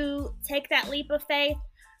to take that leap of faith.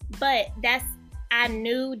 But I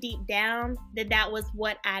knew deep down that was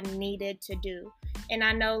what I needed to do. And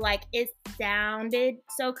I know like it sounded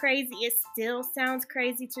so crazy. It still sounds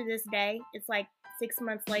crazy to this day. It's like 6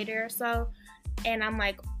 months later or so. And I'm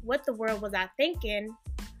like, what the world was I thinking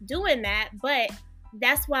doing that? But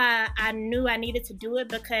that's why I knew I needed to do it,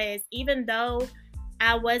 because even though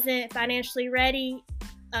I wasn't financially ready,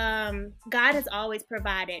 God has always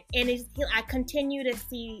provided. And I continue to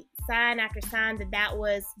see sign after sign that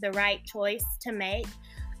was the right choice to make.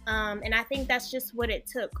 And I think that's just what it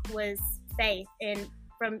took, was faith. And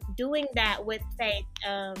from doing that with faith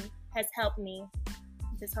has helped me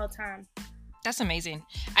this whole time. That's amazing.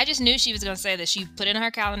 I just knew she was going to say that she put in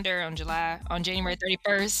her calendar on January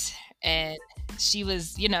 31st, and she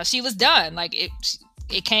was done. Like it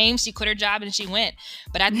came, she quit her job and she went.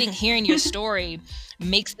 But I think hearing your story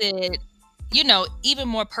makes it, even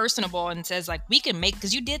more personable, and says like, we can make,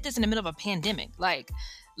 because you did this in the middle of a pandemic. Like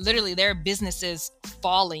literally there are businesses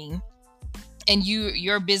falling, and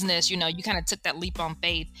your business, you kind of took that leap on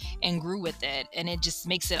faith and grew with it. And it just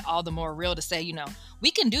makes it all the more real to say,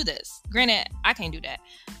 we can do this. Granted, I can't do that,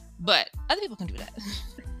 but other people can do that.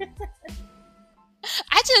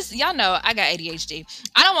 Y'all know I got ADHD.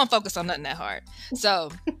 I don't want to focus on nothing that hard.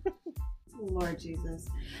 So Lord Jesus.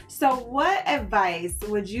 So what advice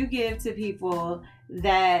would you give to people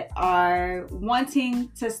that are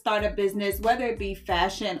wanting to start a business, whether it be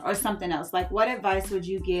fashion or something else? Like, what advice would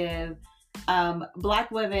you give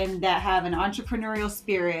Black women that have an entrepreneurial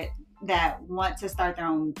spirit that want to start their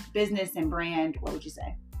own business and brand? What would you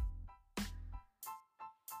say?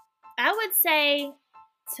 I would say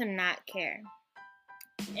to not care.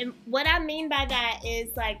 And what I mean by that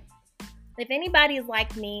is, like, if anybody is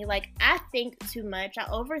like me, like, I think too much. I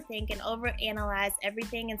overthink and overanalyze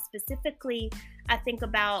everything. And specifically, I think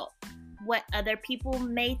about what other people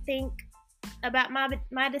may think about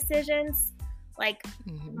my decisions. Like,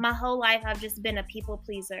 my whole life, I've just been a people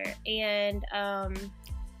pleaser. And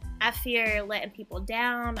I fear letting people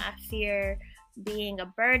down. I fear being a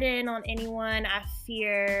burden on anyone. I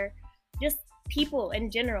fear just people in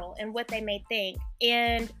general and what they may think.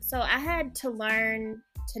 And so I had to learn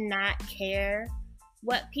to not care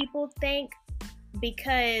what people think,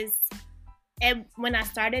 because and when I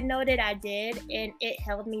started Noted, I did, and it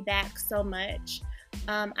held me back so much.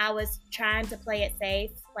 I was trying to play it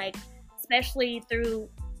safe, like especially through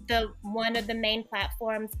one of the main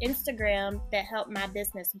platforms, Instagram, that helped my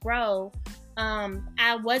business grow.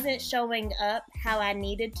 I wasn't showing up how I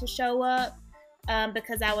needed to show up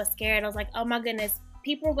because I was scared. I was like, oh my goodness,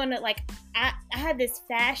 people are gonna like. I had this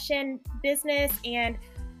fashion business, and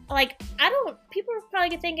like people are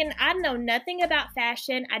probably thinking I know nothing about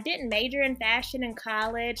fashion. I didn't major in fashion in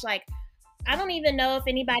college. Like, I don't even know if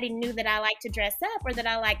anybody knew that I like to dress up or that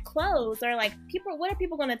I like clothes, or like what are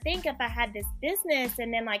people going to think if I had this business?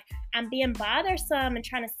 And then like I'm being bothersome and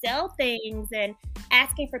trying to sell things and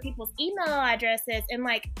asking for people's email addresses. And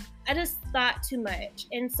like, I just thought too much.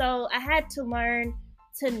 And so I had to learn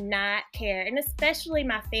to not care. And especially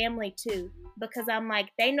my family too, because I'm like,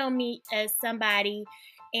 they know me as somebody,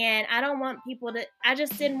 and I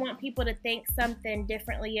just didn't want people to think something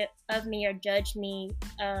differently of me or judge me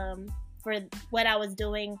for what I was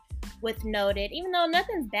doing with Noted, even though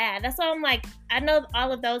nothing's bad. That's why I'm like, I know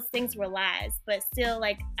all of those things were lies, but still,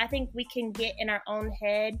 like, I think we can get in our own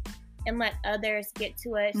head and let others get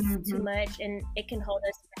to us too much, and it can hold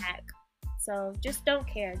us back. So just don't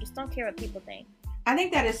care. Just don't care what people think. I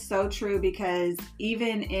think that is so true, because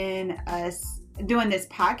even in us doing this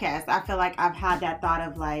podcast, I feel like I've had that thought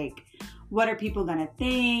of like, what are people going to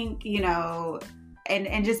think, you know,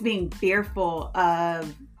 and just being fearful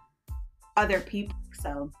of other people.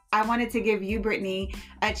 So I wanted to give you, Brittany,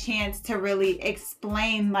 a chance to really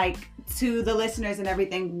explain, like, to the listeners and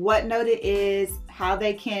everything, what Noted is, how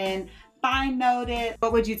they can find Noted.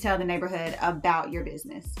 What would you tell the neighborhood about your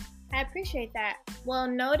business? I appreciate that. Well,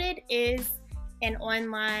 Noted is an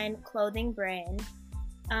online clothing brand.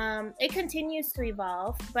 It continues to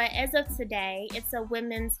evolve, but as of today, it's a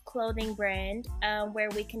women's clothing brand where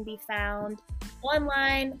we can be found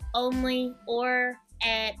online only or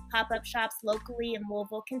at pop-up shops locally in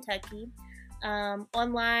Louisville, Kentucky.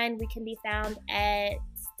 Online, we can be found at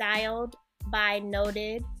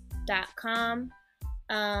styledbynoted.com,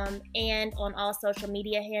 and on all social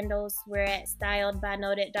media handles, we're at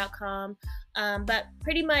styledbynoted.com. But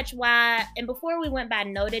pretty much and before we went by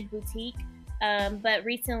Noted Boutique, but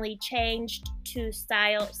recently changed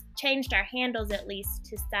our handles at least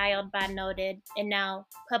to Styled by Noted, and now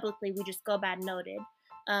publicly we just go by Noted.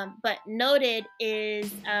 But Noted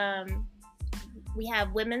is, we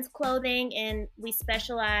have women's clothing, and we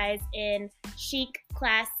specialize in chic,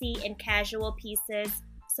 classy, and casual pieces.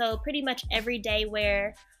 So pretty much everyday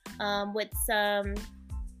wear, with some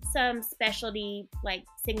specialty like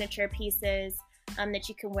signature pieces that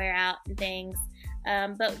you can wear out and things.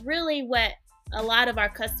 But really what a lot of our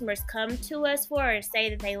customers come to us for or say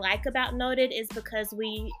that they like about Noted is because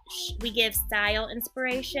we give style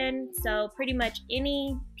inspiration. So pretty much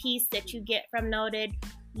any piece that you get from Noted,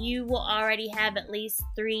 you will already have at least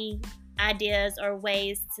 3 ideas or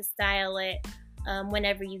ways to style it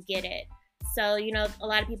whenever you get it. So, you know, a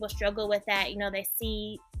lot of people struggle with that. You know, they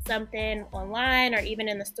see something online or even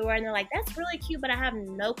in the store and they're like, that's really cute, but I have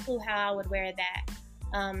no clue how I would wear that.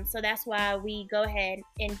 So that's why we go ahead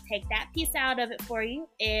and take that piece out of it for you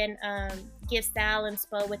and give style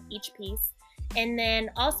inspo with each piece. And then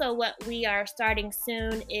also what we are starting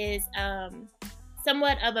soon is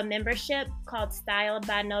somewhat of a membership called Styled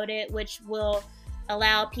by Noted, which will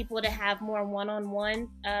allow people to have more one-on-one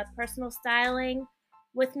personal styling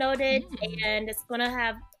with Noted. And it's going to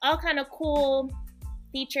have all kind of cool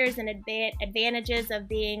features and advantages of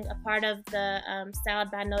being a part of the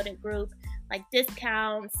Styled by Noted group, like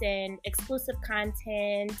discounts and exclusive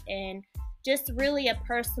content, and just really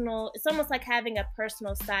it's almost like having a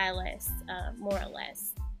personal stylist, more or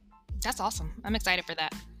less. That's awesome. I'm excited for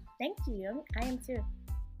that. Thank you. I am too.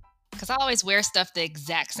 Because I always wear stuff the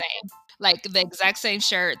exact same. Like the exact same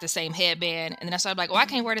shirt, the same headband. And then I started like, I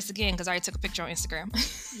can't wear this again because I already took a picture on Instagram.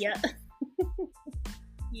 Yep.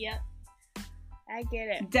 Yep. I get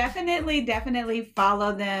it. Definitely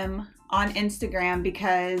follow them on Instagram,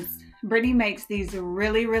 because Brittany makes these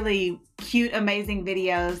really, really cute, amazing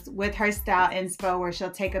videos with her style inspo where she'll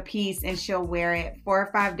take a piece and she'll wear it 4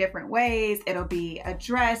 or 5 different ways. It'll be a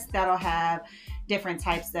dress that'll have different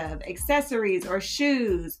types of accessories or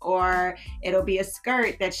shoes, or it'll be a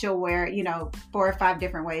skirt that she'll wear, 4 or 5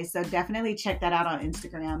 different ways. So definitely check that out on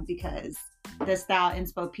Instagram, because the style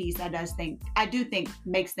inspo piece, I do think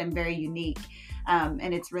makes them very unique.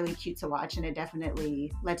 And it's really cute to watch, and it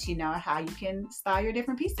definitely lets you know how you can style your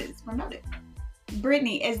different pieces from Noted.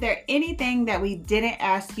 Brittany, is there anything that we didn't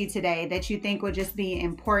ask you today that you think would just be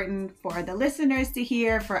important for the listeners to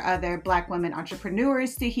hear, for other Black women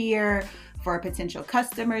entrepreneurs to hear, for potential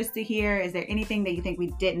customers to hear? Is there anything that you think we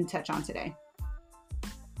didn't touch on today?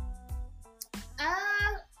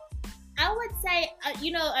 say,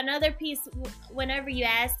 another piece, whenever you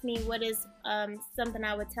ask me what is something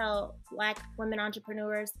I would tell Black women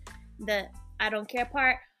entrepreneurs, the I don't care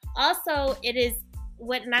part. Also, it is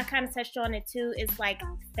what, and I kind of touched on it too, is like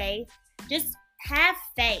faith. Just have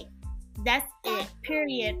faith. That's it,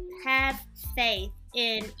 period. Have faith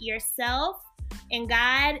in yourself and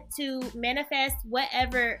God to manifest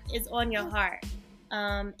whatever is on your heart.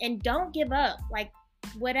 And don't give up. Like,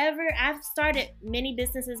 whatever, I've started many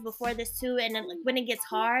businesses before this too, and then when it gets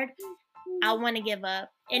hard, I want to give up.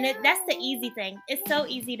 And that's the easy thing. It's so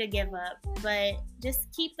easy to give up, but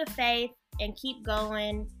just keep the faith and keep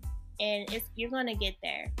going, and you're going to get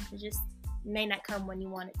there. It just may not come when you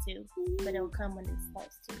want it to, but it'll come when it's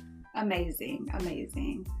supposed to.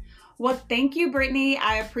 Amazing. Well, thank you, Brittany.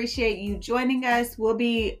 I appreciate you joining us. We'll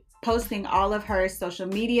be posting all of her social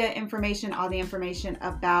media information, all the information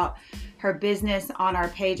about her business on our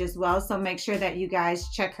page as well. So make sure that you guys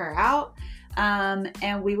check her out.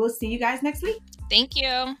 And we will see you guys next week. Thank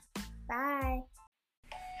you. Bye.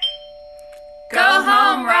 Go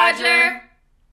home, Roger.